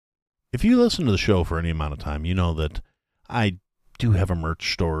If you listen to the show for any amount of time, you know that I do have a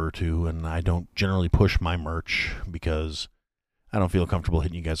merch store or two, and I don't generally push my merch because I don't feel comfortable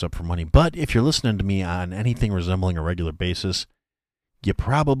hitting you guys up for money. But if you're listening to me on anything resembling a regular basis, you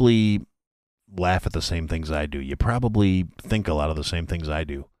probably laugh at the same things I do. You probably think a lot of the same things I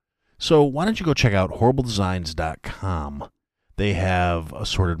do. So why don't you go check out horribledesigns.com. They have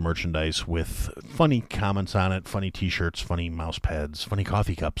assorted merchandise with funny comments on it, funny t-shirts, funny mouse pads, funny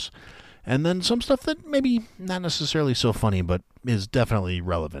coffee cups, and then some stuff that maybe not necessarily so funny, but is definitely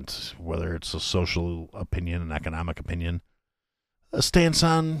relevant, whether it's a social opinion, an economic opinion, a stance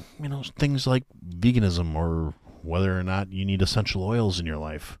on, things like veganism or whether or not you need essential oils in your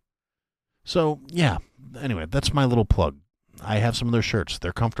life. So, yeah, anyway, that's my little plug. I have some of their shirts.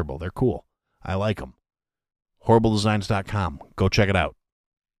 They're comfortable. They're cool. I like them. HorribleDesigns.com. Go check it out.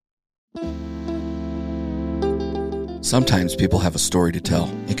 Sometimes people have a story to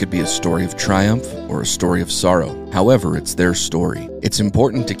tell. It could be a story of triumph or a story of sorrow. However, it's their story. It's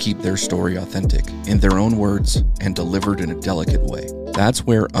important to keep their story authentic, in their own words, and delivered in a delicate way. That's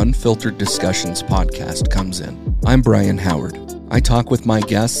where Unfiltered Discussions podcast comes in. I'm Brian Howard. I talk with my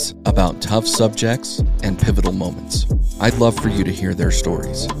guests about tough subjects and pivotal moments. I'd love for you to hear their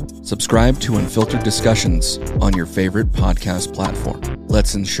stories. Subscribe to Unfiltered Discussions on your favorite podcast platform.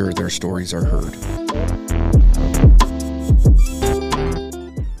 Let's ensure their stories are heard.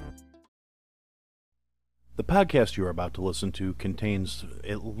 The podcast you are about to listen to contains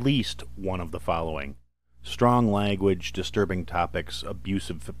at least one of the following: strong language, disturbing topics,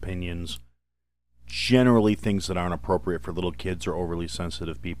 abusive opinions, generally things that aren't appropriate for little kids or overly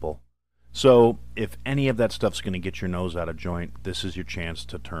sensitive people. So, if any of that stuff's going to get your nose out of joint, this is your chance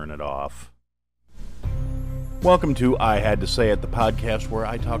to turn it off. Welcome to I Had to Say It, the podcast where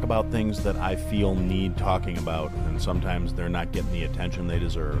I talk about things that I feel need talking about, and sometimes they're not getting the attention they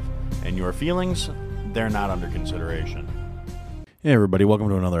deserve. And your feelings, they're not under consideration. Hey everybody, welcome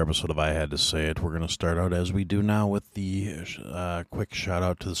to another episode of I Had to Say It. We're going to start out as we do now with the quick shout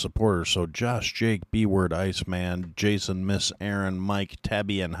out to the supporters. So Josh, Jake, B-Word, Iceman, Jason, Miss Aaron, Mike,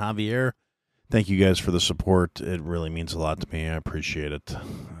 Tabby, and Javier. Thank you guys for the support. It really means a lot to me. I appreciate it.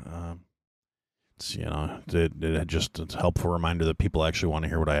 It's a helpful reminder that people actually want to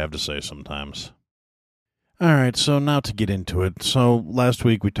hear what I have to say sometimes. All right, so now to get into it. So last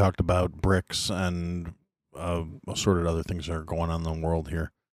week we talked about BRICS and assorted other things that are going on in the world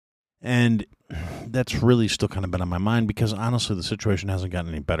here. And that's really still kind of been on my mind because honestly the situation hasn't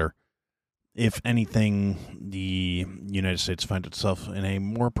gotten any better. If anything, the United States finds itself in a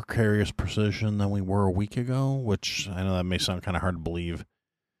more precarious position than we were a week ago, which I know that may sound kind of hard to believe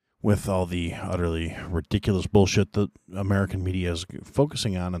with all the utterly ridiculous bullshit that American media is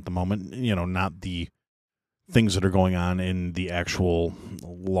focusing on at the moment. Not the things that are going on in the actual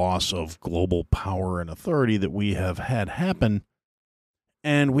loss of global power and authority that we have had happen.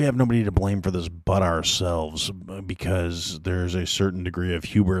 And we have nobody to blame for this but ourselves, because there's a certain degree of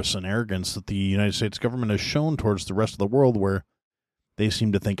hubris and arrogance that the United States government has shown towards the rest of the world, where they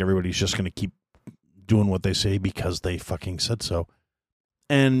seem to think everybody's just going to keep doing what they say because they fucking said so.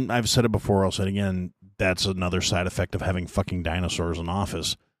 And I've said it before, I'll say it again, that's another side effect of having fucking dinosaurs in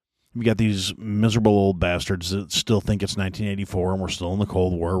office. We got these miserable old bastards that still think it's 1984 and we're still in the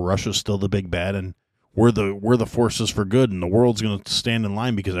Cold War. Russia's still the big bad, and we're the forces for good, and the world's going to stand in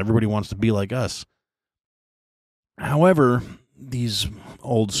line because everybody wants to be like us. However, these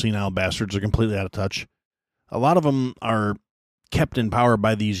old senile bastards are completely out of touch. A lot of them are kept in power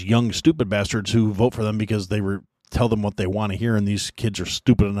by these young stupid bastards who vote for them because they tell them what they want to hear, and these kids are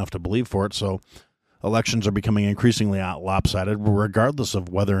stupid enough to believe for it. So elections are becoming increasingly lopsided, regardless of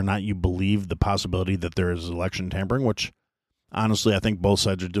whether or not you believe the possibility that there is election tampering, which honestly I think both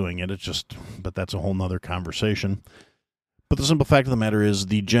sides are doing it. But that's a whole nother conversation. But the simple fact of the matter is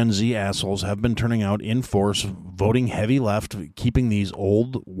the Gen Z assholes have been turning out in force, voting heavy left, keeping these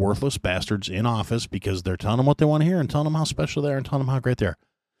old, worthless bastards in office because they're telling them what they want to hear and telling them how special they are and telling them how great they are.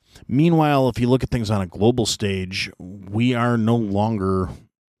 Meanwhile, if you look at things on a global stage, we are no longer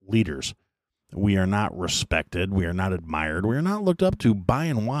leaders. We are not respected. We are not admired. We are not looked up to by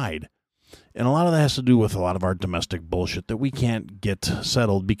and wide. And a lot of that has to do with a lot of our domestic bullshit that we can't get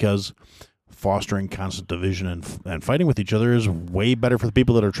settled because fostering constant division and fighting with each other is way better for the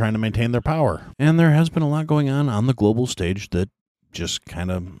people that are trying to maintain their power. And there has been a lot going on the global stage that just kind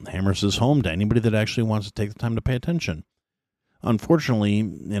of hammers this home to anybody that actually wants to take the time to pay attention. Unfortunately,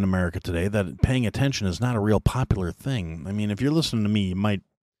 in America today, that paying attention is not a real popular thing. I mean, if you're listening to me, you might,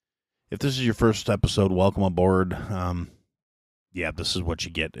 if this is your first episode, welcome aboard. Yeah, this is what you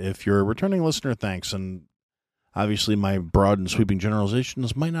get. If you're a returning listener, thanks. And Obviously, my broad and sweeping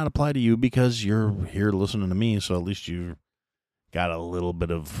generalizations might not apply to you because you're here listening to me, so at least you've got a little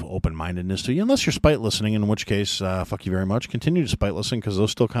bit of open-mindedness to you, unless you're spite listening, in which case, fuck you very much. Continue to spite listen because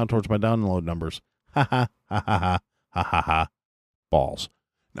those still count towards my download numbers. Ha ha ha ha ha ha ha ha. Balls.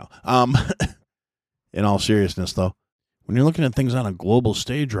 No. In all seriousness, though, when you're looking at things on a global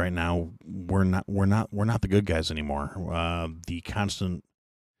stage right now, we're not the good guys anymore. The constant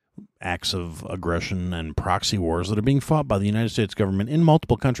acts of aggression and proxy wars that are being fought by the United States government in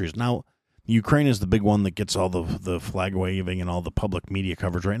multiple countries. Now, Ukraine is the big one that gets all the flag waving and all the public media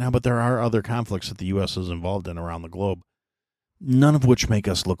coverage right now, but there are other conflicts that the U.S. is involved in around the globe, none of which make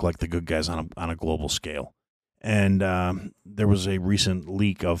us look like the good guys on a global scale. And there was a recent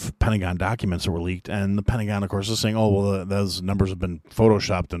leak of Pentagon documents that were leaked, and the Pentagon, of course, is saying, oh, well, those numbers have been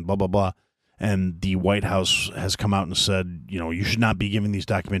photoshopped and blah, blah, blah. And the White House has come out and said, you should not be giving these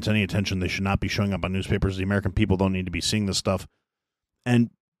documents any attention. They should not be showing up on newspapers. The American people don't need to be seeing this stuff.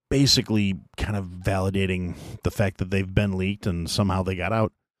 And basically kind of validating the fact that they've been leaked and somehow they got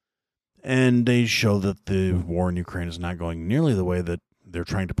out. And they show that the war in Ukraine is not going nearly the way that they're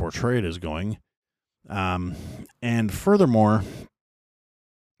trying to portray it as going. And furthermore,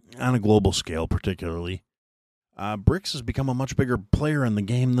 on a global scale particularly, BRICS has become a much bigger player in the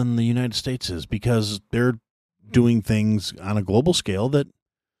game than the United States is because they're doing things on a global scale that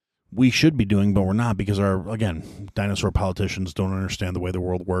we should be doing, but we're not because again, dinosaur politicians don't understand the way the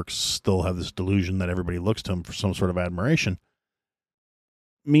world works, still have this delusion that everybody looks to them for some sort of admiration.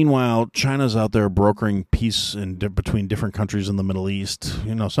 Meanwhile, China's out there brokering peace between different countries in the Middle East,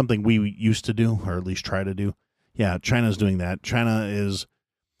 something we used to do, or at least try to do. Yeah, China's doing that. China is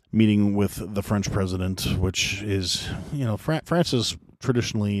meeting with the French president, which is, France is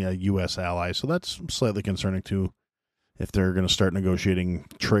traditionally a U.S. ally, so that's slightly concerning too. If they're going to start negotiating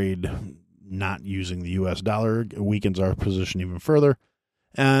trade not using the U.S. dollar, it weakens our position even further.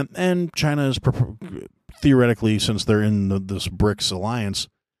 And China is theoretically, since they're in this BRICS alliance,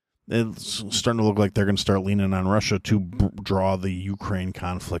 it's starting to look like they're going to start leaning on Russia to draw the Ukraine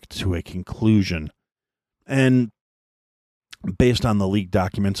conflict to a conclusion. And based on the leaked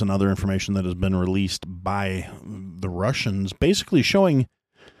documents and other information that has been released by the Russians, basically showing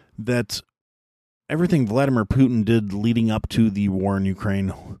that everything Vladimir Putin did leading up to the war in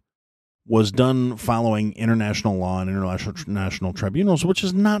Ukraine was done following international law and international tribunals, which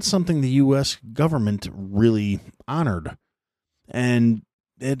is not something the U.S. government really honored. And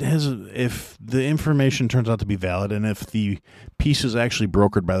if the information turns out to be valid, and if the peace is actually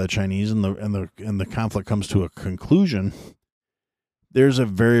brokered by the Chinese and the conflict comes to a conclusion, there's a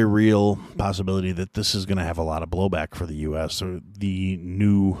very real possibility that this is going to have a lot of blowback for the U.S. So the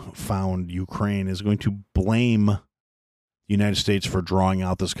newfound Ukraine is going to blame the United States for drawing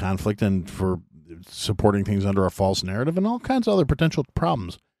out this conflict and for supporting things under a false narrative and all kinds of other potential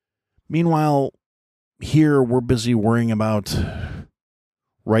problems. Meanwhile, here we're busy worrying about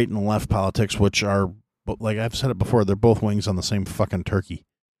right and left politics, which are, like I've said it before, they're both wings on the same fucking turkey.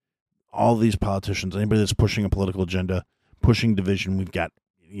 All these politicians, anybody that's pushing a political agenda, pushing division, we've got,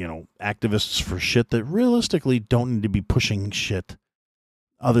 activists for shit that realistically don't need to be pushing shit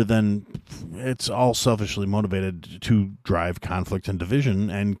other than it's all selfishly motivated to drive conflict and division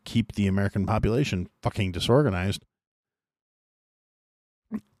and keep the American population fucking disorganized.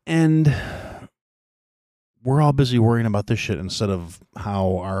 And we're all busy worrying about this shit instead of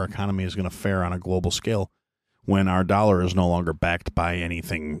how our economy is going to fare on a global scale when our dollar is no longer backed by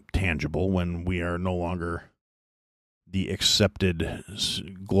anything tangible, when we are no longer the accepted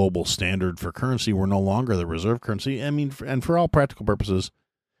global standard for currency. We're no longer the reserve currency. I mean, and for all practical purposes,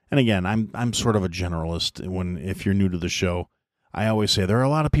 and again, I'm sort of a generalist. If you're new to the show, I always say there are a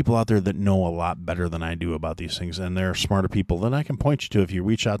lot of people out there that know a lot better than I do about these things, and there are smarter people that I can point you to. If you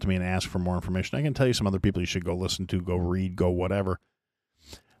reach out to me and ask for more information, I can tell you some other people you should go listen to, go read, go whatever.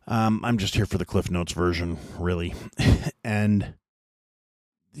 I'm just here for the Cliff Notes version, really. And,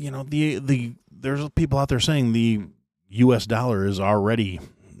 there's people out there saying the U.S. dollar is already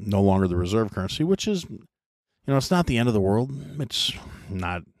no longer the reserve currency, which is, it's not the end of the world. It's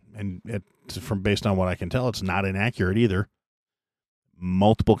not, and based on what I can tell, it's not inaccurate either.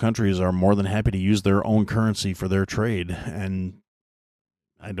 Multiple countries are more than happy to use their own currency for their trade, and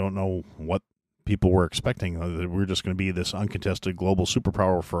I don't know what people were expecting, that we're just going to be this uncontested global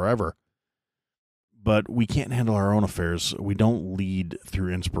superpower forever. But we can't handle our own affairs. We don't lead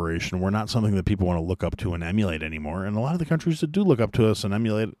through inspiration. We're not something that people want to look up to and emulate anymore. And a lot of the countries that do look up to us and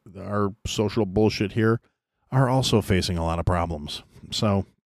emulate our social bullshit here are also facing a lot of problems. So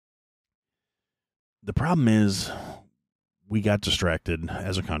the problem is we got distracted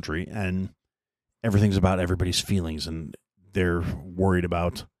as a country, and everything's about everybody's feelings, and they're worried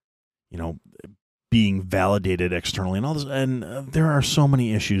about, being validated externally and all this. And there are so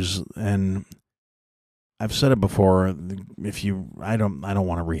many issues, and I've said it before. I don't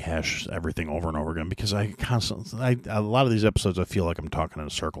want to rehash everything over and over again, because a lot of these episodes, I feel like I'm talking in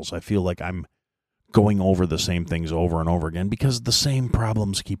circles. I feel like I'm going over the same things over and over again, because the same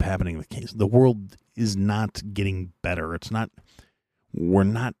problems keep happening. The world is not getting better. We're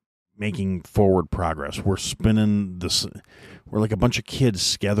not making forward progress. We're spinning this. We're like a bunch of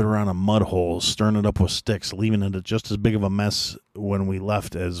kids gathered around a mud hole, stirring it up with sticks, leaving it just as big of a mess when we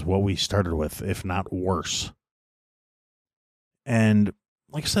left as what we started with, if not worse. And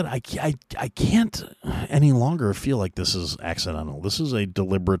like I said, I can't any longer feel like this is accidental. This is a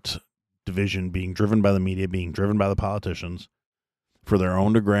deliberate division being driven by the media, being driven by the politicians for their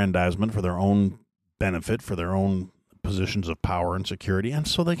own aggrandizement, for their own benefit, for their own positions of power and security, and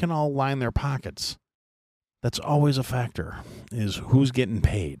so they can all line their pockets. That's always a factor, is who's getting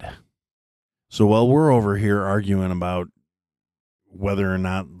paid. So while we're over here arguing about whether or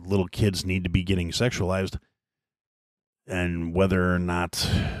not little kids need to be getting sexualized, and whether or not,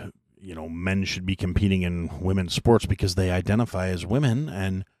 men should be competing in women's sports because they identify as women,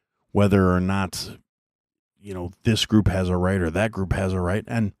 and whether or not, this group has a right or that group has a right.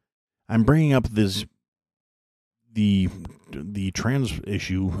 And I'm bringing up the trans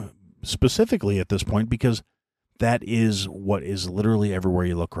issue specifically at this point because that is what is literally everywhere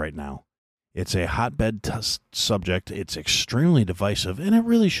you look right now. It's a hotbed subject. It's extremely divisive, and it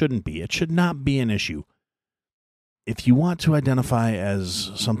really shouldn't be. It should not be an issue. If you want to identify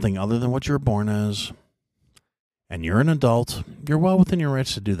as something other than what you're born as, and you're an adult, you're well within your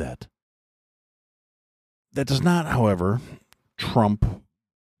rights to do that. That does not, however, trump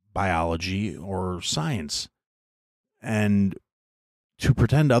biology or science. And to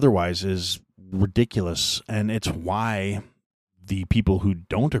pretend otherwise is ridiculous, and it's why the people who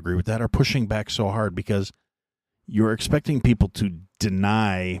don't agree with that are pushing back so hard, because you're expecting people to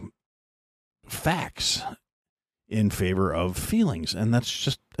deny facts in favor of feelings, and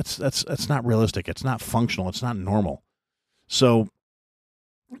that's not realistic. It's not functional. It's not normal. So,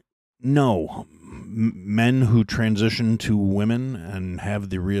 no, men who transition to women and have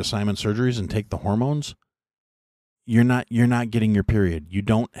the reassignment surgeries and take the hormones, you're not getting your period. You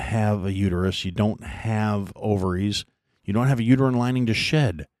don't have a uterus. You don't have ovaries. You don't have a uterine lining to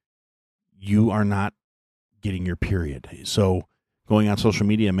shed. You are not getting your period. So going on social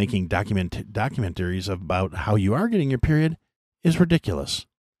media and making documentaries about how you are getting your period is ridiculous.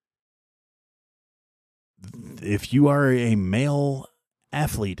 If you are a male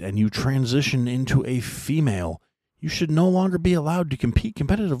athlete and you transition into a female, you should no longer be allowed to compete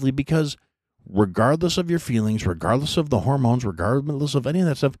competitively, because regardless of your feelings, regardless of the hormones, regardless of any of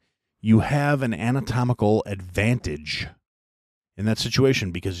that stuff, you have an anatomical advantage in that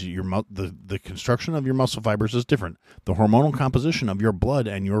situation, because the construction of your muscle fibers is different. The hormonal composition of your blood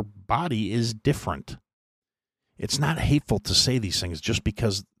and your body is different. It's not hateful to say these things just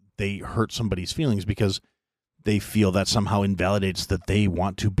because they hurt somebody's feelings, because they feel that somehow invalidates that they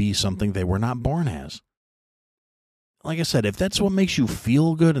want to be something they were not born as. Like I said, if that's what makes you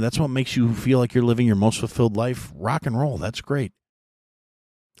feel good, and that's what makes you feel like you're living your most fulfilled life, rock and roll, that's great.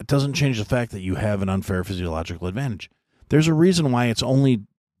 It doesn't change the fact that you have an unfair physiological advantage. There's a reason why it's only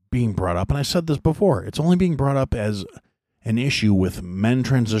being brought up, and I said this before, it's only being brought up as an issue with men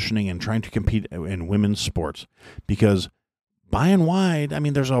transitioning and trying to compete in women's sports, because by and wide, I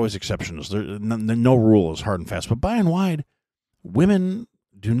mean, there's always exceptions. No rule is hard and fast, but by and wide, women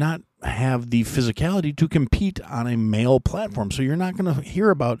do not have the physicality to compete on a male platform. So you're not going to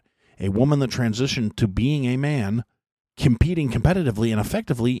hear about a woman that transitioned to being a man competing competitively and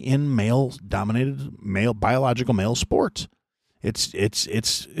effectively in male-dominated, biological male sports.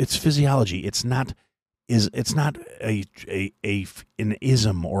 It's physiology. It's not an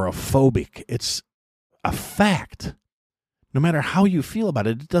ism or a phobic. It's a fact. No matter how you feel about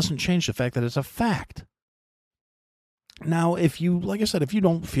it, it doesn't change the fact that it's a fact. Now, if you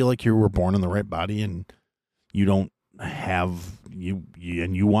don't feel like you were born in the right body, and you don't have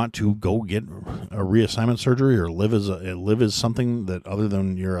and you want to go get a reassignment surgery or live as something that other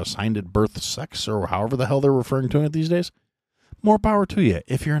than your assigned at birth sex, or however the hell they're referring to it these days, more power to you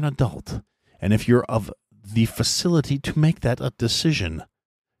if you're an adult, and if you're of the facility to make that a decision,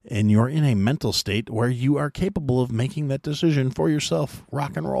 and you're in a mental state where you are capable of making that decision for yourself.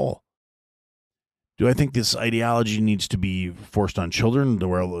 Rock and roll. Do I think this ideology needs to be forced on children,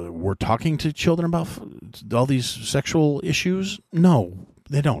 where we're talking to children about all these sexual issues? No,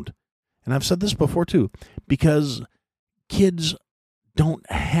 they don't. And I've said this before too, because kids don't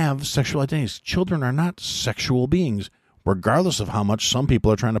have sexual identities. Children are not sexual beings, regardless of how much some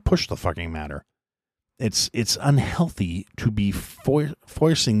people are trying to push the fucking matter. It's unhealthy to be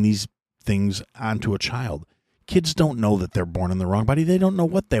forcing these things onto a child. Kids don't know that they're born in the wrong body. They don't know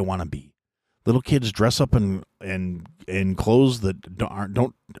what they want to be. Little kids dress up in clothes that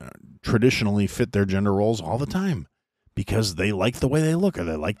don't traditionally fit their gender roles all the time because they like the way they look, or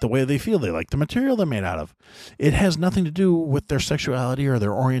they like the way they feel, they like the material they're made out of. It has nothing to do with their sexuality or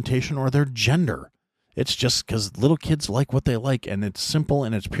their orientation or their gender. It's just because little kids like what they like, and it's simple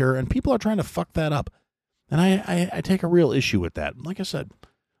and it's pure, and people are trying to fuck that up. And I take a real issue with that. Like I said,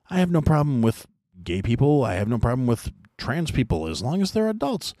 I have no problem with gay people. I have no problem with trans people as long as they're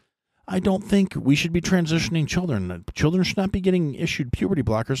adults. I don't think we should be transitioning children. Children should not be getting issued puberty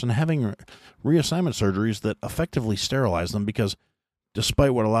blockers and having reassignment surgeries that effectively sterilize them, because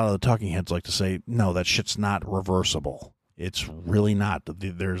despite what a lot of the talking heads like to say, no, that shit's not reversible. It's really not.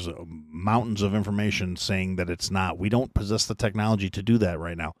 There's mountains of information saying that it's not. We don't possess the technology to do that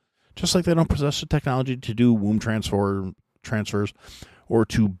right now. Just like they don't possess the technology to do womb transfers or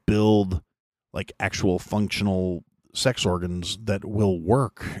to build like actual functional sex organs that will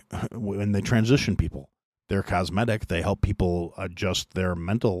work when they transition people. They're cosmetic. They help people adjust their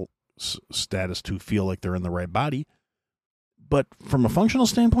mental status to feel like they're in the right body. But from a functional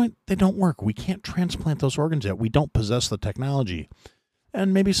standpoint, they don't work. We can't transplant those organs yet. We don't possess the technology.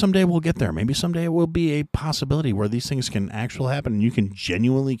 And maybe someday we'll get there. Maybe someday it will be a possibility where these things can actually happen and you can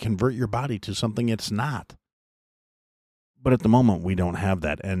genuinely convert your body to something it's not. But at the moment, we don't have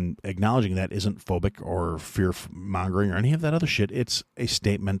that. And acknowledging that isn't phobic or fear-mongering or any of that other shit. It's a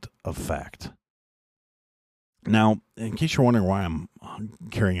statement of fact. Now, in case you're wondering why I'm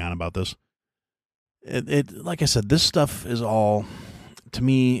carrying on about this, like I said, this stuff is all, to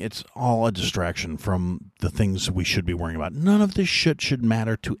me, it's all a distraction from the things we should be worrying about. None of this shit should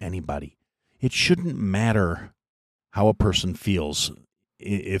matter to anybody. It shouldn't matter how a person feels.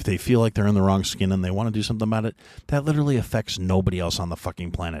 If they feel like they're in the wrong skin and they want to do something about it, that literally affects nobody else on the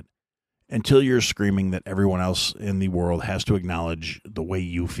fucking planet. Until you're screaming that everyone else in the world has to acknowledge the way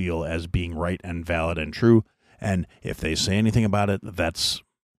you feel as being right and valid and true. And if they say anything about it, that's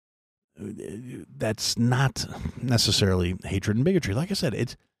not necessarily hatred and bigotry. Like I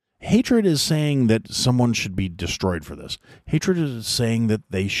said, hatred is saying that someone should be destroyed for this. Hatred is saying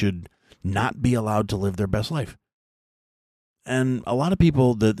that they should not be allowed to live their best life. And a lot of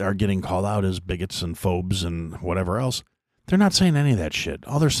people that are getting called out as bigots and phobes and whatever else, they're not saying any of that shit.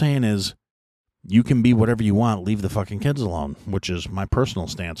 All they're saying is, you can be whatever you want, leave the fucking kids alone, which is my personal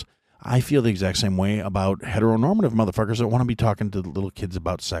stance. I feel the exact same way about heteronormative motherfuckers that want to be talking to little kids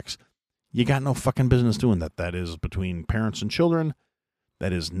about sex. You got no fucking business doing that. That is between parents and children.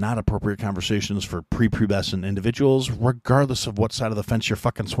 That is not appropriate conversations for prepubescent individuals, regardless of what side of the fence you're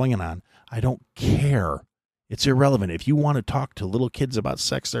fucking swinging on. I don't care. It's irrelevant. If you want to talk to little kids about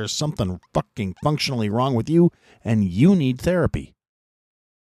sex, there's something fucking functionally wrong with you, and you need therapy.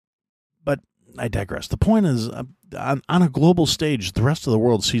 But I digress. The point is, on a global stage, the rest of the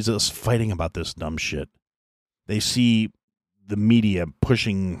world sees us fighting about this dumb shit. They see the media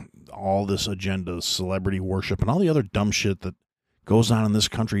pushing all this agenda, celebrity worship, and all the other dumb shit that goes on in this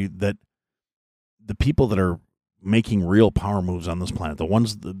country, that the people that are making real power moves on this planet, the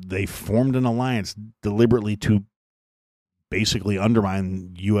ones that they formed an alliance deliberately to basically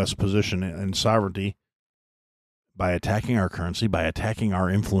undermine U.S. position and sovereignty by attacking our currency, by attacking our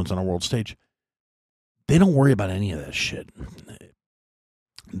influence on a world stage. They don't worry about any of that shit.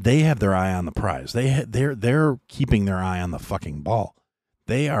 They have their eye on the prize. They're keeping their eye on the fucking ball.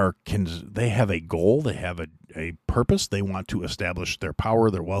 They have a goal. They have a purpose. They want to establish their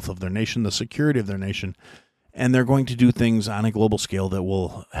power, their wealth of their nation, the security of their nation. And they're going to do things on a global scale that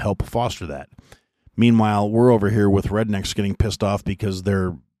will help foster that. Meanwhile, we're over here with rednecks getting pissed off because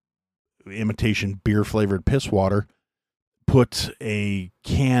their imitation beer-flavored piss water put a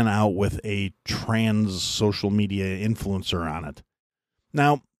can out with a trans social media influencer on it.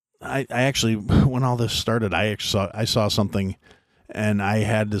 Now, I actually, when all this started, I saw something, and I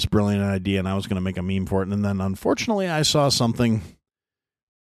had this brilliant idea, and I was going to make a meme for it. And then, unfortunately, I saw something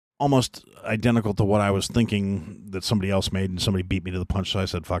almost identical to what I was thinking that somebody else made, and somebody beat me to the punch. So I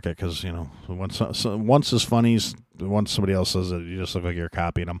said, fuck it, because, once is funny, once somebody else says it, you just look like you're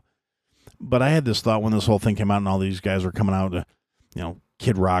copying them. But I had this thought when this whole thing came out and all these guys were coming out,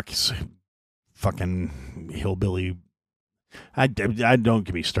 Kid Rock's fucking hillbilly. I don't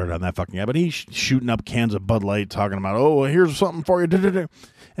get me started on that fucking guy, but he's shooting up cans of Bud Light talking about, oh, here's something for you.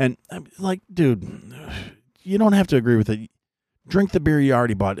 And I'm like, dude, you don't have to agree with it. drink the beer you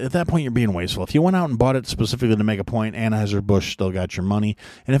already bought. At that point, you're being wasteful. If you went out and bought it specifically to make a point, Anheuser-Busch still got your money.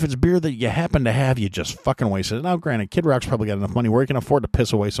 And if it's beer that you happen to have, you just fucking wasted it. Now, granted, Kid Rock's probably got enough money where he can afford to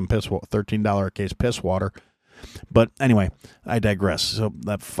piss away some $13 a case piss water. But anyway, I digress. So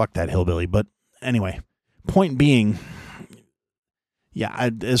fuck that hillbilly. But anyway, point being, yeah,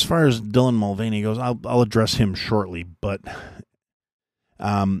 as far as Dylan Mulvaney goes, I'll address him shortly. But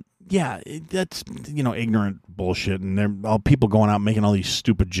yeah, that's, ignorant bullshit. And they're all people going out making all these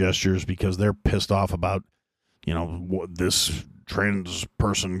stupid gestures because they're pissed off about, this trans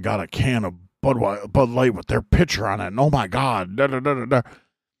person got a can of Bud Light with their picture on it. And oh my God. Da, da, da, da, da.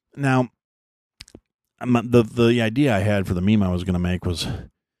 Now, the idea I had for the meme I was going to make was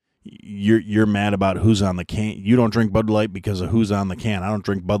you're mad about who's on the can. You don't drink Bud Light because of who's on the can. I don't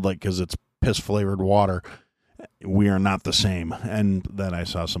drink Bud Light because it's piss-flavored water. We are not the same. And then I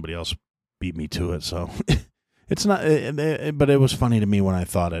saw somebody else beat me to it, so it's not, but it was funny to me when I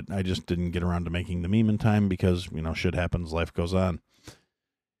thought it. I just didn't get around to making the meme in time because, shit happens, life goes on.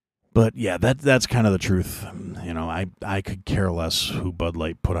 But yeah, that's kind of the truth. I could care less who Bud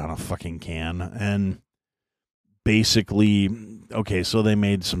Light put on a fucking can. And basically, okay, so they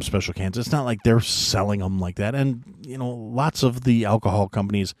made some special cans. It's not like they're selling them like that. And, lots of the alcohol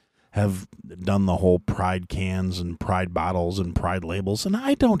companies have done the whole Pride cans and Pride bottles and Pride labels, and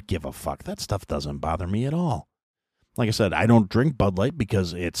I don't give a fuck. That stuff doesn't bother me at all. Like I said, I don't drink Bud Light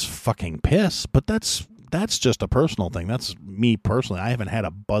because it's fucking piss, but that's just a personal thing. That's me personally. I haven't had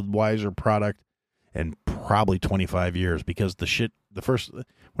a Budweiser product in probably 25 years because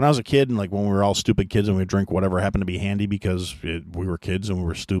when I was a kid and like when we were all stupid kids and we'd drink whatever happened to be handy because we were kids and we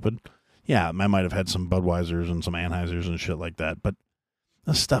were stupid, yeah, I might have had some Budweisers and some Anheisers and shit like that, but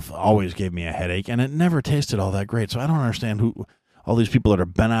this stuff always gave me a headache, and it never tasted all that great. So I don't understand all these people that are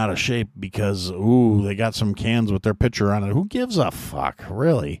bent out of shape because, they got some cans with their picture on it. Who gives a fuck,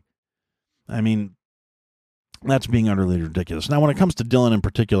 really? I mean, that's being utterly ridiculous. Now, when it comes to Dylan in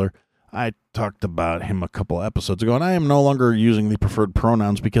particular, I talked about him a couple episodes ago, and I am no longer using the preferred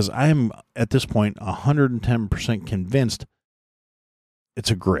pronouns because I am, at this point, 110% convinced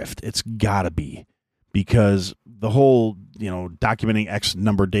it's a grift. It's gotta be. Because the whole, documenting X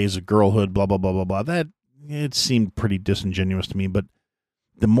number of days of girlhood, blah, blah, blah, blah, blah, that, it seemed pretty disingenuous to me. But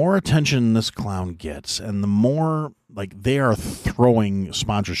the more attention this clown gets and the more, they are throwing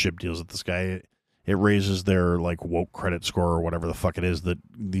sponsorship deals at this guy, it raises their, woke credit score or whatever the fuck it is that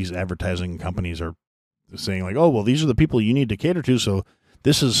these advertising companies are saying, oh, well, these are the people you need to cater to. So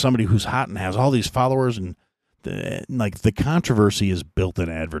this is somebody who's hot and has all these followers and, the controversy is built in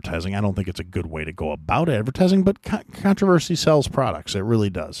advertising. I don't think it's a good way to go about advertising, but controversy sells products. It really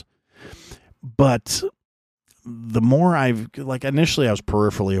does. But the more initially I was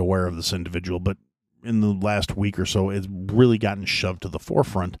peripherally aware of this individual, but in the last week or so, it's really gotten shoved to the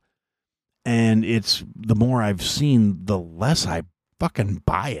forefront. And the more I've seen, the less I fucking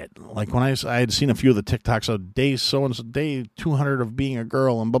buy it. Like when I had seen a few of the TikToks of day so-and-so, day 200 of being a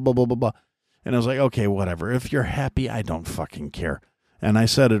girl and blah, blah, blah, blah, blah. And I was like, okay, whatever. If you're happy, I don't fucking care. And I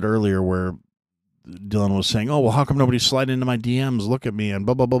said it earlier where Dylan was saying, oh, well, how come nobody's sliding into my DMs? Look at me and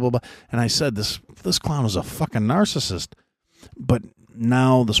blah, blah, blah, blah, blah. And I said, this clown is a fucking narcissist. But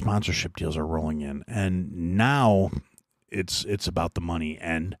now the sponsorship deals are rolling in. And now it's about the money.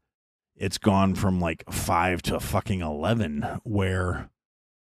 And it's gone from 5 to fucking 11 where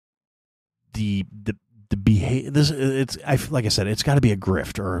the behavior, like I said, it's got to be a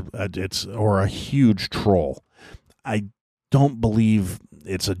grift or a huge troll. I don't believe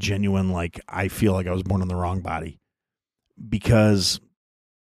it's a genuine, I feel like I was born in the wrong body, because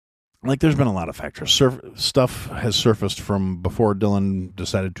there's been a lot of factors. Stuff has surfaced from before Dylan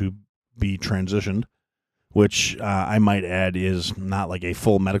decided to be transitioned, which I might add is not a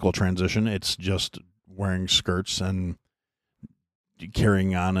full medical transition. It's just wearing skirts and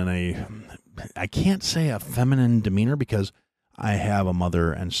carrying on I can't say a feminine demeanor because I have a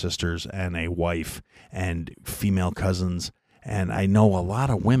mother and sisters and a wife and female cousins, and I know a lot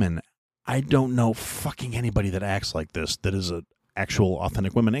of women. I don't know fucking anybody that acts like this, that is a actual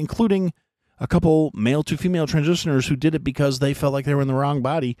authentic women, including a couple male to female transitioners who did it because they felt like they were in the wrong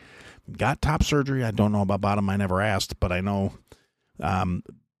body, got top surgery. I don't know about bottom. I never asked, but I know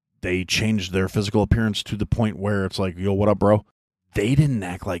they changed their physical appearance to the point where it's like, yo, what up, bro? They didn't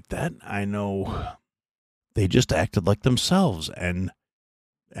act like that. I know they just acted like themselves and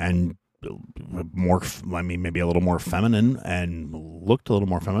more, maybe a little more feminine and looked a little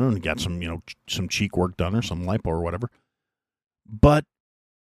more feminine and got some, some cheek work done or some lipo or whatever. But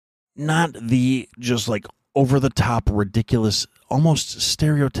not the just over the top, ridiculous, almost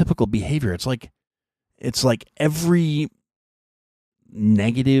stereotypical behavior. It's like every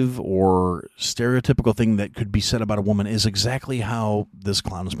negative or stereotypical thing that could be said about a woman is exactly how this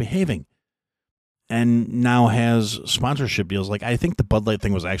clown is behaving. And now has sponsorship deals. Like, I think the Bud Light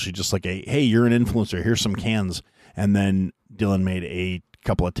thing was actually just like hey, you're an influencer, here's some cans. And then Dylan made a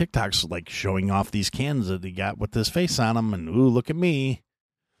couple of TikToks like showing off these cans that he got with his face on them, and ooh, look at me.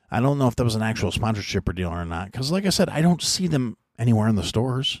 I don't know if that was an actual sponsorship or deal or not, because like I said, I don't see them anywhere in the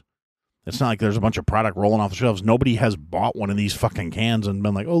stores. It's not like there's a bunch of product rolling off the shelves. Nobody has bought one of these fucking cans and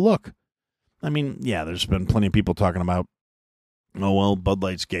been like, oh, look. I mean, yeah, there's been plenty of people talking about, oh, well, Bud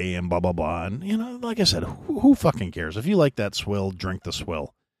Light's gay and blah, blah, blah. And, you know, like I said, who fucking cares? If you like that swill, drink the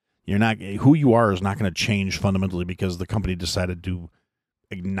swill. You're not, who you are is not going to change fundamentally because the company decided to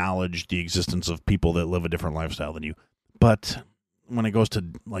acknowledge the existence of people that live a different lifestyle than you. But when it goes to,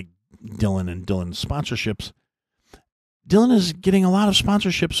 like, Dylan and Dylan's sponsorships, Dylan is getting a lot of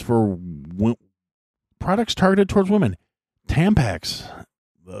sponsorships for products targeted towards women. Tampax,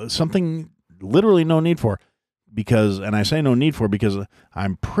 something literally no need for. Because, and I say no need for because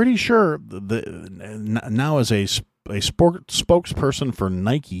I'm pretty sure now as a spokesperson for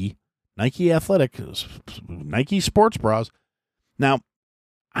Nike Athletic, Nike sports bras. Now,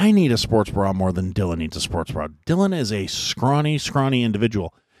 I need a sports bra more than Dylan needs a sports bra. Dylan is a scrawny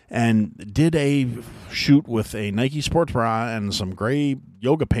individual and did a shoot with a Nike sports bra and some gray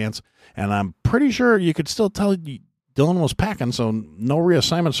yoga pants, and I'm pretty sure you could still tell Dylan was packing, so no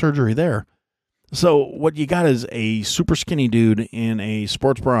reassignment surgery there. So what you got is a super skinny dude in a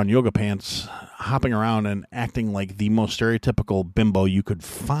sports bra and yoga pants hopping around and acting like the most stereotypical bimbo you could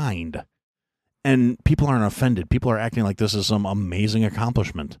find. And people aren't offended. People are acting like this is some amazing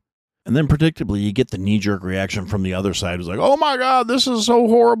accomplishment. And then predictably, you get the knee-jerk reaction from the other side who's like, oh my God, this is so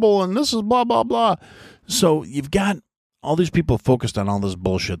horrible and this is blah, blah, blah. So you've got all these people focused on all this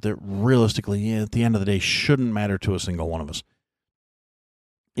bullshit that realistically, at the end of the day, shouldn't matter to a single one of us.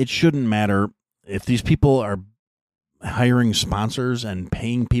 It shouldn't matter. If these people are hiring sponsors and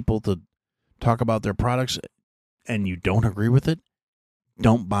paying people to talk about their products and you don't agree with it,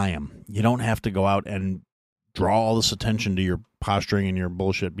 don't buy them. You don't have to go out and draw all this attention to your posturing and your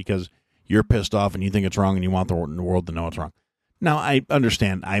bullshit because you're pissed off and you think it's wrong and you want the world to know it's wrong. Now, I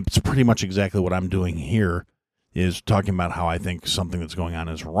understand. It's pretty much exactly what I'm doing here is talking about how I think something that's going on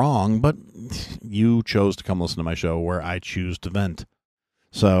is wrong, but you chose to come listen to my show where I choose to vent.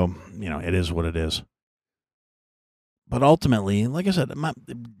 So, it is what it is. But ultimately, like I said,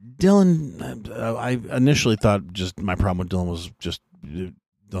 Dylan, I initially thought just my problem with Dylan was just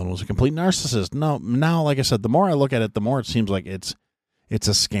Dylan was a complete narcissist. No, now, like I said, the more I look at it, the more it seems like it's a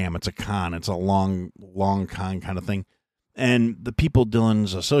scam. It's a con. It's a long con kind of thing. And the people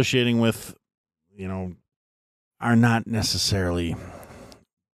Dylan's associating with, are not necessarily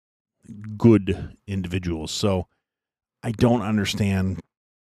good individuals. So I don't understand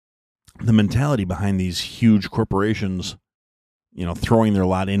the mentality behind these huge corporations, throwing their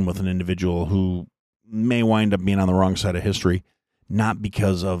lot in with an individual who may wind up being on the wrong side of history, not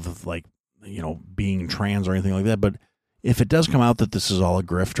because of being trans or anything like that. But if it does come out that this is all a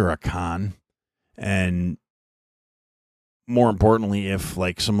grift or a con, and more importantly, if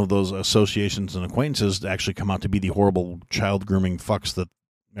some of those associations and acquaintances actually come out to be the horrible child grooming fucks that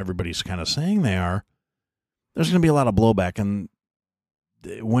everybody's kind of saying they are, there's going to be a lot of blowback. And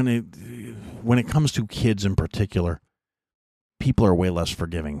when it comes to kids in particular, people are way less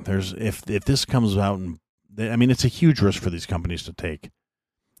forgiving. If this comes out, and it's a huge risk for these companies to take.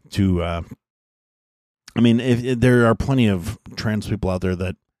 If there are plenty of trans people out there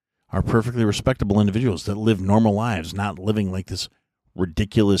that are perfectly respectable individuals that live normal lives, not living like this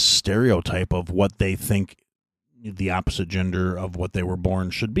ridiculous stereotype of what they think the opposite gender of what they were born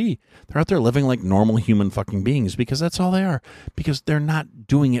should be. They're out there living like normal human fucking beings because that's all they are. Because they're not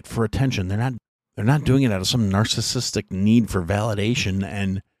doing it for attention. They're not doing it out of some narcissistic need for validation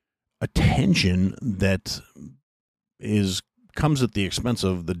and attention that comes at the expense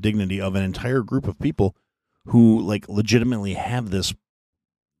of the dignity of an entire group of people who legitimately have this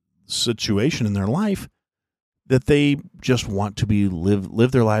situation in their life that they just want to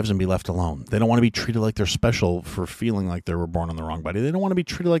live their lives and be left alone. They don't want to be treated like they're special for feeling like they were born in the wrong body. They don't want to be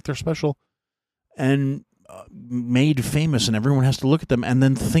treated like they're special and made famous and everyone has to look at them and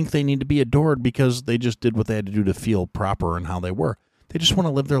then think they need to be adored because they just did what they had to do to feel proper and how they were. They just want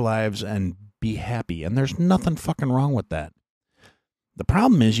to live their lives and be happy, and there's nothing fucking wrong with that. The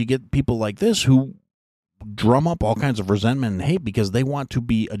problem is you get people like this who drum up all kinds of resentment and hate because they want to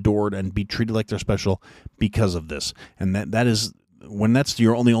be adored and be treated like they're special because of this. And that is when that's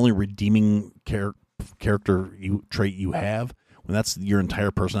your only redeeming character trait you have, when that's your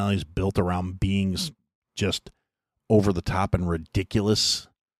entire personality is built around being just over the top and ridiculous.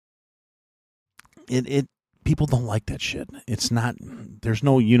 People don't like that shit. It's not, there's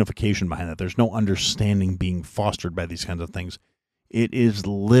no unification behind that. There's no understanding being fostered by these kinds of things. It is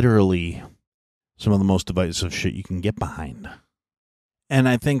literally some of the most divisive shit you can get behind. And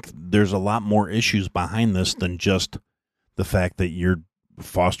I think there's a lot more issues behind this than just the fact that you're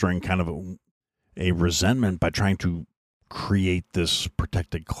fostering kind of a resentment by trying to create this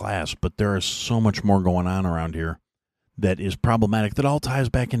protected class. But there is so much more going on around here that is problematic that all ties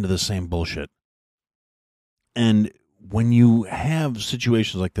back into the same bullshit. And when you have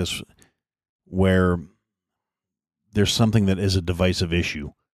situations like this where there's something that is a divisive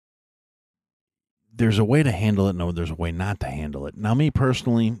issue, there's a way to handle it. No, there's a way not to handle it. Now, me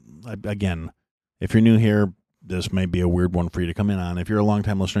personally, again, if you're new here, this may be a weird one for you to come in on. If you're a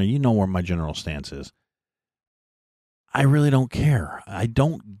longtime listener, you know where my general stance is. I really don't care. I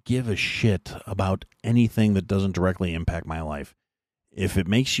don't give a shit about anything that doesn't directly impact my life. If it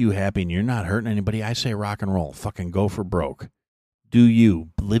makes you happy and you're not hurting anybody, I say rock and roll. Fucking go for broke. Do you.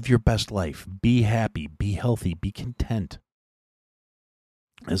 Live your best life. Be happy. Be healthy. Be content.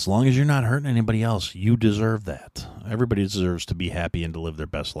 As long as you're not hurting anybody else, you deserve that. Everybody deserves to be happy and to live their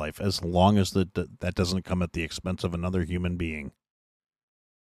best life, as long as that doesn't come at the expense of another human being.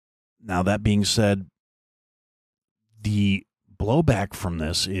 Now, that being said, the blowback from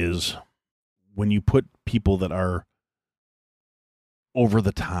this is when you put people that are over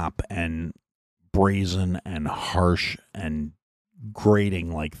the top and brazen and harsh and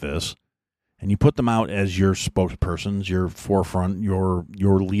grating like this, and you put them out as your spokespersons, your forefront, your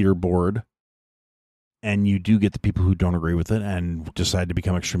leaderboard, and you do get the people who don't agree with it and decide to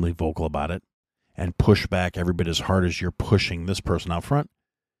become extremely vocal about it and push back every bit as hard as you're pushing this person out front,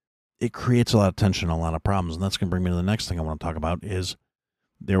 it creates a lot of tension and a lot of problems. And that's going to bring me to the next thing I want to talk about is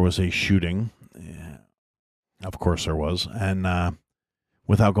there was a shooting. Of course there was. And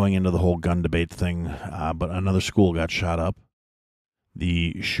without going into the whole gun debate thing, but another school got shot up.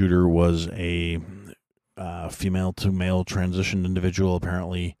 The shooter was a female to male transitioned individual,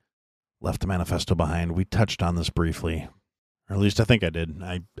 apparently left a manifesto behind. We touched on this briefly, or at least I think I did.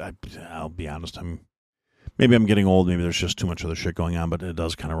 I'll be honest. Maybe I'm getting old. Maybe there's just too much other shit going on, but it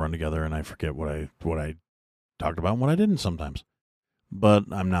does kind of run together, and I forget what I talked about and what I didn't sometimes. But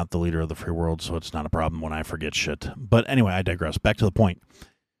I'm not the leader of the free world, so it's not a problem when I forget shit. But anyway, I digress. Back to the point.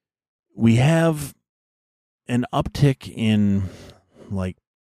 We have an uptick in like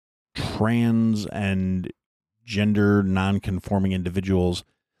trans and gender non-conforming individuals.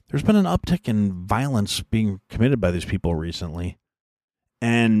 There's been an uptick in violence being committed by these people recently.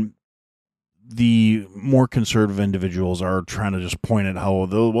 And the more conservative individuals are trying to just point at how,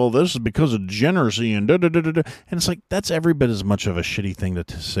 well, this is because of degeneracy and da-da-da-da-da. And it's like, that's every bit as much of a shitty thing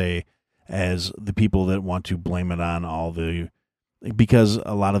to say as the people that want to blame it on all the, because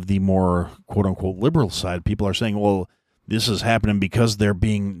a lot of the more quote unquote liberal side people are saying, well, this is happening because they're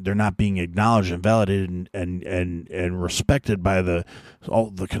not being acknowledged and validated and respected by all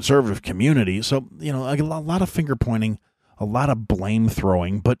the conservative community. So, a lot of finger pointing, a lot of blame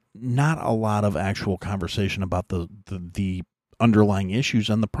throwing, but not a lot of actual conversation about the underlying issues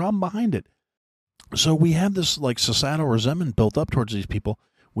and the problem behind it. So we have this like societal resentment built up towards these people.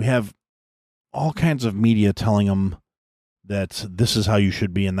 We have all kinds of media telling them that this is how you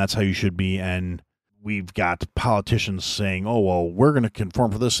should be and that's how you should be, and we've got politicians saying, oh, well, we're going to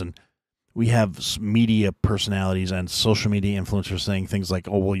conform for this. And we have media personalities and social media influencers saying things like,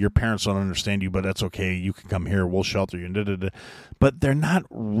 oh, well, your parents don't understand you, but that's okay. You can come here. We'll shelter you. But they're not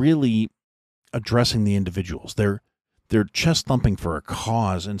really addressing the individuals. They're chest thumping for a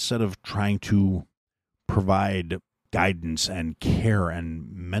cause instead of trying to provide guidance and care and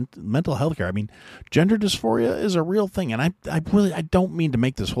mental health care. I mean, gender dysphoria is a real thing. And I don't mean to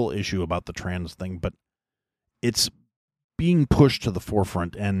make this whole issue about the trans thing, but it's being pushed to the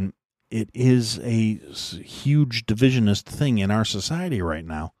forefront, and it is a huge divisionist thing in our society right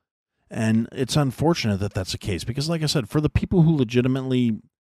now. And it's unfortunate that that's the case because, like I said, for the people who legitimately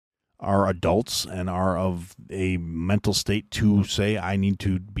are adults and are of a mental state to say, I need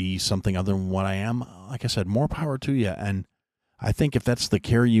to be something other than what I am, like I said, more power to you. And I think if that's the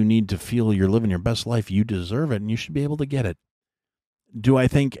care you need to feel you're living your best life, you deserve it and you should be able to get it. Do I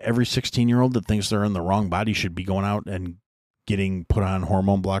think every 16-year-old that thinks they're in the wrong body should be going out and getting put on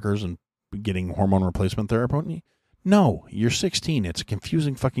hormone blockers and getting hormone replacement therapy? No, you're 16. It's a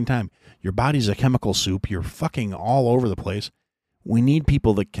confusing fucking time. Your body's a chemical soup. You're fucking all over the place. We need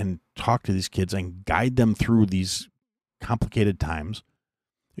people that can talk to these kids and guide them through these complicated times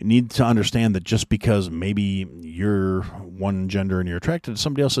You need to understand that just because maybe you're one gender and you're attracted to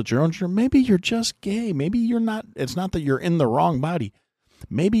somebody else that's your own gender, maybe you're just gay. Maybe you're not. It's not that you're in the wrong body.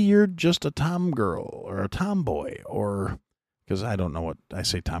 Maybe you're just a tom girl or a tomboy, or because I don't know what I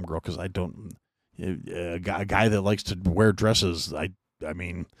say tom girl because I don't. A guy that likes to wear dresses. I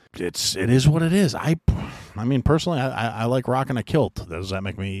mean, it is what it is. I mean, personally, I like rocking a kilt. Does that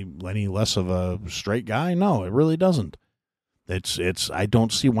make me any less of a straight guy? No, it really doesn't. I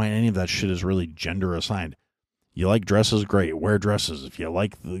don't see why any of that shit is really gender assigned. You like dresses, great. Wear dresses. If you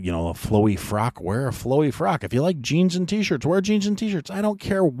like, a flowy frock, wear a flowy frock. If you like jeans and t-shirts, wear jeans and t-shirts. I don't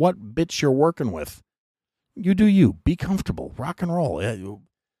care what bits you're working with. You do you. Be comfortable. Rock and roll.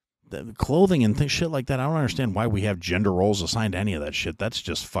 The clothing and shit like that, I don't understand why we have gender roles assigned to any of that shit. That's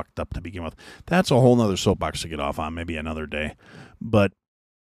just fucked up to begin with. That's a whole nother soapbox to get off on, maybe another day. But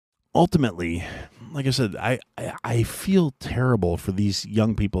ultimately, like I said, I feel terrible for these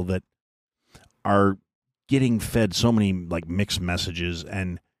young people that are getting fed so many like mixed messages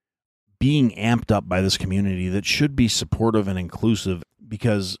and being amped up by this community that should be supportive and inclusive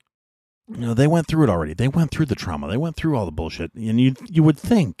because they went through it already. They went through the trauma. They went through all the bullshit. And you would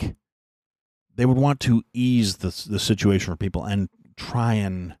think they would want to ease the situation for people and try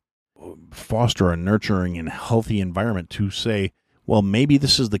and foster a nurturing and healthy environment to say, well, maybe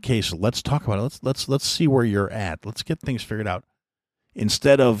this is the case. Let's talk about it. Let's see where you're at. Let's get things figured out.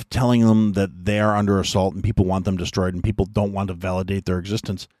 Instead of telling them that they are under assault and people want them destroyed and people don't want to validate their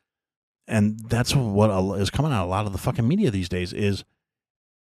existence. And that's what is coming out a lot of the fucking media these days is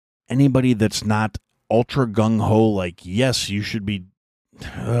anybody that's not ultra gung-ho, like, yes, you should be.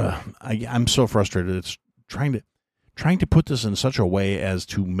 I'm so frustrated. It's trying to put this in such a way as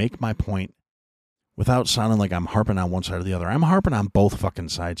to make my point without sounding like I'm harping on one side or the other. I'm harping on both fucking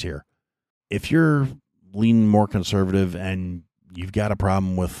sides here. If you're leaning more conservative and you've got a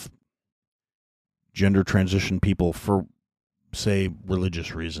problem with gender transition people for, say,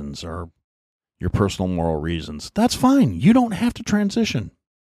 religious reasons or your personal moral reasons, that's fine. You don't have to transition.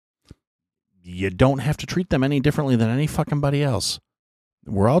 You don't have to treat them any differently than any fucking buddy else.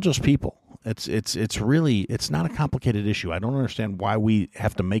 We're all just people. It's really not a complicated issue. I don't understand why we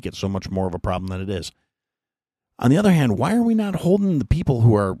have to make it so much more of a problem than it is. On the other hand, why are we not holding the people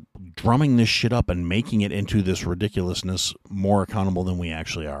who are drumming this shit up and making it into this ridiculousness more accountable than we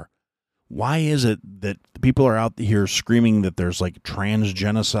actually are? Why is it that people are out here screaming that there's like trans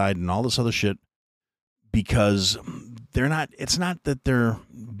genocide and all this other shit because it's not that they're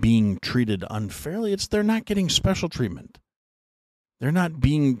being treated unfairly, it's they're not getting special treatment. They're not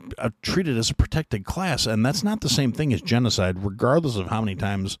being treated as a protected class, and that's not the same thing as genocide, regardless of how many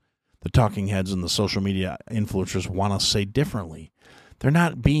times the talking heads and the social media influencers want to say differently. They're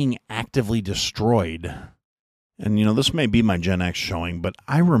not being actively destroyed. And, this may be my Gen X showing, but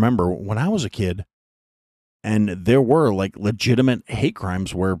I remember when I was a kid, and there were, like, legitimate hate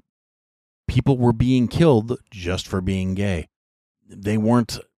crimes where people were being killed just for being gay. They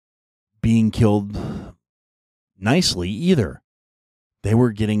weren't being killed nicely either. They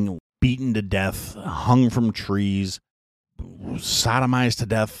were getting beaten to death, hung from trees, sodomized to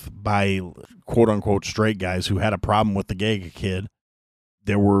death by quote-unquote straight guys who had a problem with the gay kid.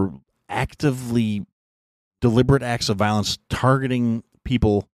 There were actively deliberate acts of violence targeting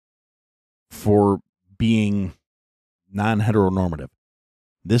people for being non-heteronormative.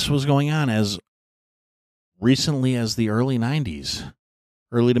 This was going on as recently as the early 90s,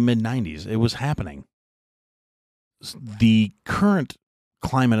 early to mid-90s. It was happening. The current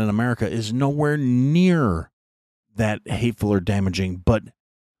climate in America is nowhere near that hateful or damaging, but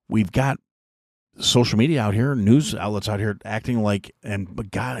we've got social media out here, news outlets out here acting like, and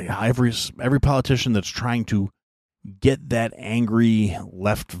God, every politician that's trying to get that angry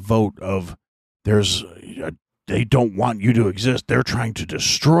left vote of they don't want you to exist, they're trying to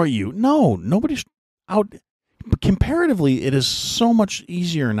destroy you. No, nobody's out. But comparatively, it is so much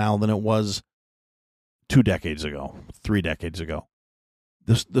easier now than it was 2 decades ago, 3 decades ago.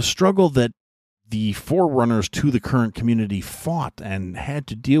 The struggle that the forerunners to the current community fought and had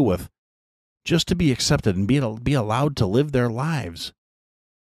to deal with just to be accepted and be allowed to live their lives.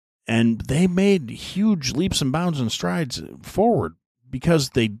 And they made huge leaps and bounds and strides forward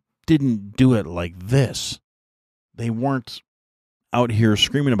because they didn't do it like this. They weren't out here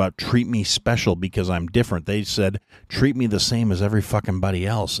screaming about treat me special because I'm different. They said treat me the same as every fucking buddy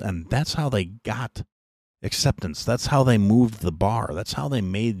else. And that's how they got acceptance. That's how they moved the bar. That's how they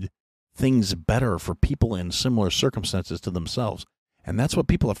made things better for people in similar circumstances to themselves. And that's what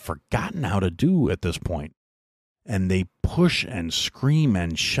people have forgotten how to do at this point. And they push and scream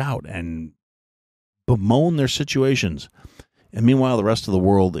and shout and bemoan their situations. And meanwhile, the rest of the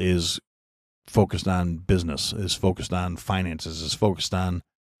world is focused on business, is focused on finances, is focused on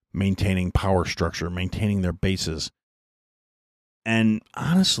maintaining power structure, maintaining their bases. And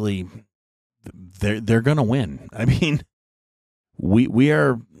honestly, they're going to win. I mean, we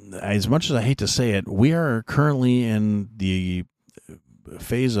are, as much as I hate to say it, we are currently in the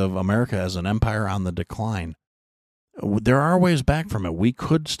phase of America as an empire on the decline. There are ways back from it. We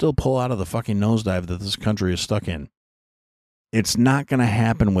could still pull out of the fucking nosedive that this country is stuck in. It's not going to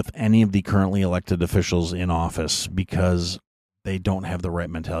happen with any of the currently elected officials in office because they don't have the right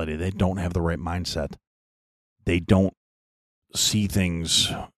mentality. They don't have the right mindset. They don't see things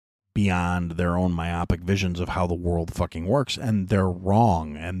beyond their own myopic visions of how the world fucking works, and they're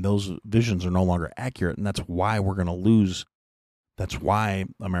wrong, and those visions are no longer accurate, and that's why we're going to lose. That's why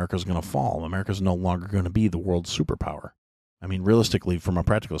America's going to fall. America's no longer going to be the world's superpower. I mean, realistically, from a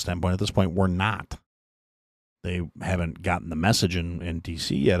practical standpoint, at this point, we're not. They haven't gotten the message in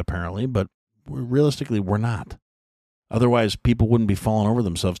D.C. yet, apparently, but realistically, we're not. Otherwise, people wouldn't be falling over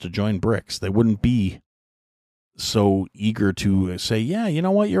themselves to join BRICS. They wouldn't be so eager to say, yeah, you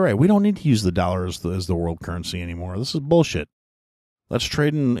know what, you're right. We don't need to use the dollar as the world currency anymore. This is bullshit. Let's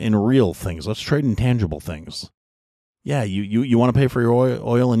trade in real things. Let's trade in tangible things. Yeah, you want to pay for your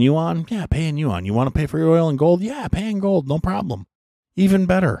oil in yuan? Yeah, pay in yuan. You want to pay for your oil in gold? Yeah, pay in gold. No problem. Even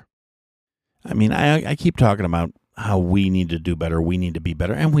better. I mean, I keep talking about how we need to do better. We need to be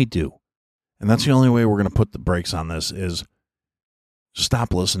better, and we do. And that's the only way we're going to put the brakes on this is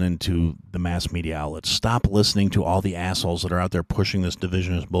stop listening to the mass media outlets. Stop listening to all the assholes that are out there pushing this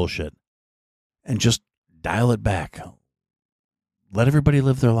divisionist bullshit. And just dial it back. Let everybody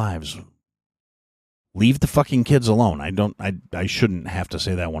live their lives. Leave the fucking kids alone. I shouldn't have to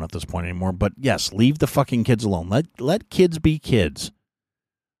say that one at this point anymore. But yes, leave the fucking kids alone. Let kids be kids.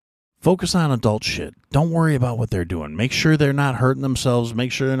 Focus on adult shit. Don't worry about what they're doing. Make sure they're not hurting themselves.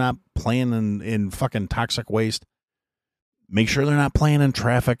 Make sure they're not playing in fucking toxic waste. Make sure they're not playing in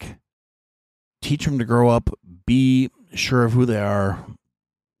traffic. Teach them to grow up. Be sure of who they are.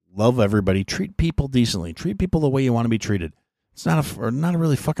 Love everybody. Treat people decently. Treat people the way you want to be treated. It's not a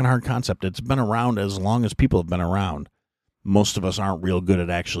really fucking hard concept. It's been around as long as people have been around. Most of us aren't real good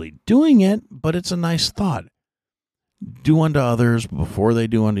at actually doing it, but it's a nice thought. Do unto others before they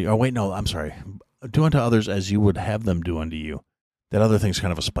do unto you. Oh, wait, no, I'm sorry. Do unto others as you would have them do unto you. That other thing's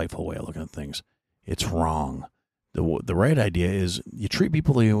kind of a spiteful way of looking at things. It's wrong. The right idea is you treat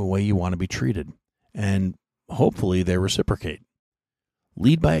people the way you want to be treated, and hopefully they reciprocate.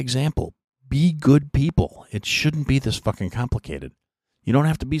 Lead by example. Be good people. It shouldn't be this fucking complicated. You don't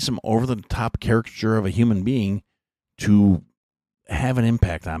have to be some over-the-top caricature of a human being to have an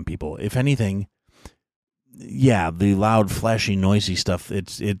impact on people. If anything, yeah, the loud, flashy, noisy stuff,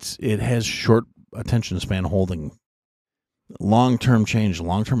 it has short attention span holding. Long-term change,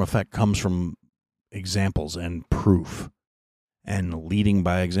 long-term effect comes from examples and proof and leading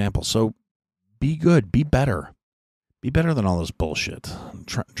by example. So be good, be better. Be better than all this bullshit.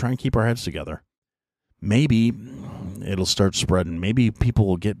 Try and keep our heads together. Maybe it'll start spreading. Maybe people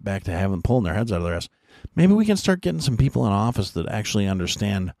will get back to pulling their heads out of their ass. Maybe we can start getting some people in office that actually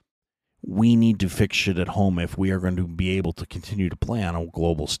understand we need to fix shit at home if we are going to be able to continue to play on a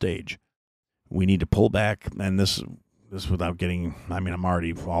global stage. We need to pull back, and this without getting, I mean, I'm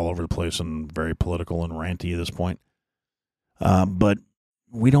already all over the place and very political and ranty at this point. But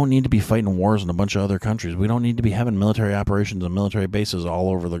we don't need to be fighting wars in a bunch of other countries. We don't need to be having military operations and military bases all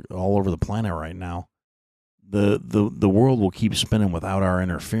over the planet right now. The world will keep spinning without our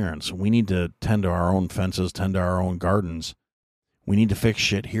interference. We need to tend to our own fences, tend to our own gardens. We need to fix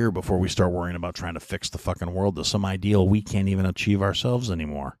shit here before we start worrying about trying to fix the fucking world to some ideal we can't even achieve ourselves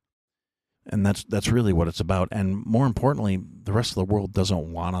anymore. And that's really what it's about. And more importantly, the rest of the world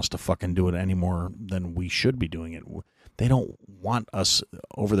doesn't want us to fucking do it any more than we should be doing it. They don't want us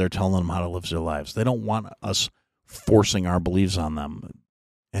over there telling them how to live their lives. They don't want us forcing our beliefs on them.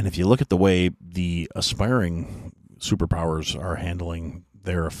 And if you look at the way the aspiring superpowers are handling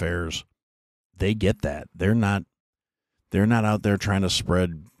their affairs, they get that. They're not out there trying to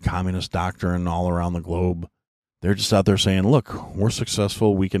spread communist doctrine all around the globe. They're just out there saying, look, we're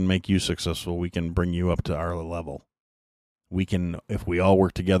successful. We can make you successful. We can bring you up to our level. We can, if we all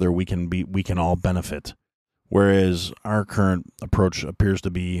work together, we can all benefit. Whereas our current approach appears to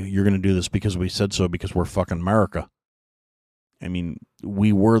be, you're going to do this because we said so, because we're fucking America. I mean,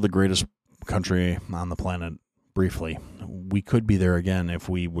 we were the greatest country on the planet briefly. We could be there again if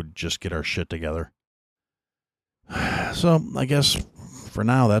we would just get our shit together. So I guess for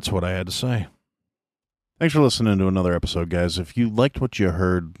now, that's what I had to say. Thanks for listening to another episode, guys. If you liked what you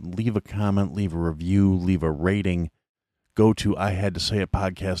heard, leave a comment, leave a review, leave a rating. Go to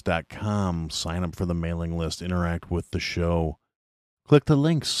ihadtosayitpodcast.com, sign up for the mailing list, interact with the show. Click the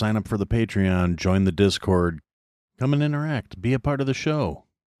links, sign up for the Patreon, join the Discord, come and interact, be a part of the show.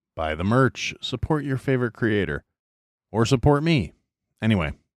 Buy the merch, support your favorite creator, or support me.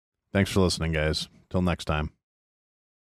 Anyway, thanks for listening, guys. Till next time.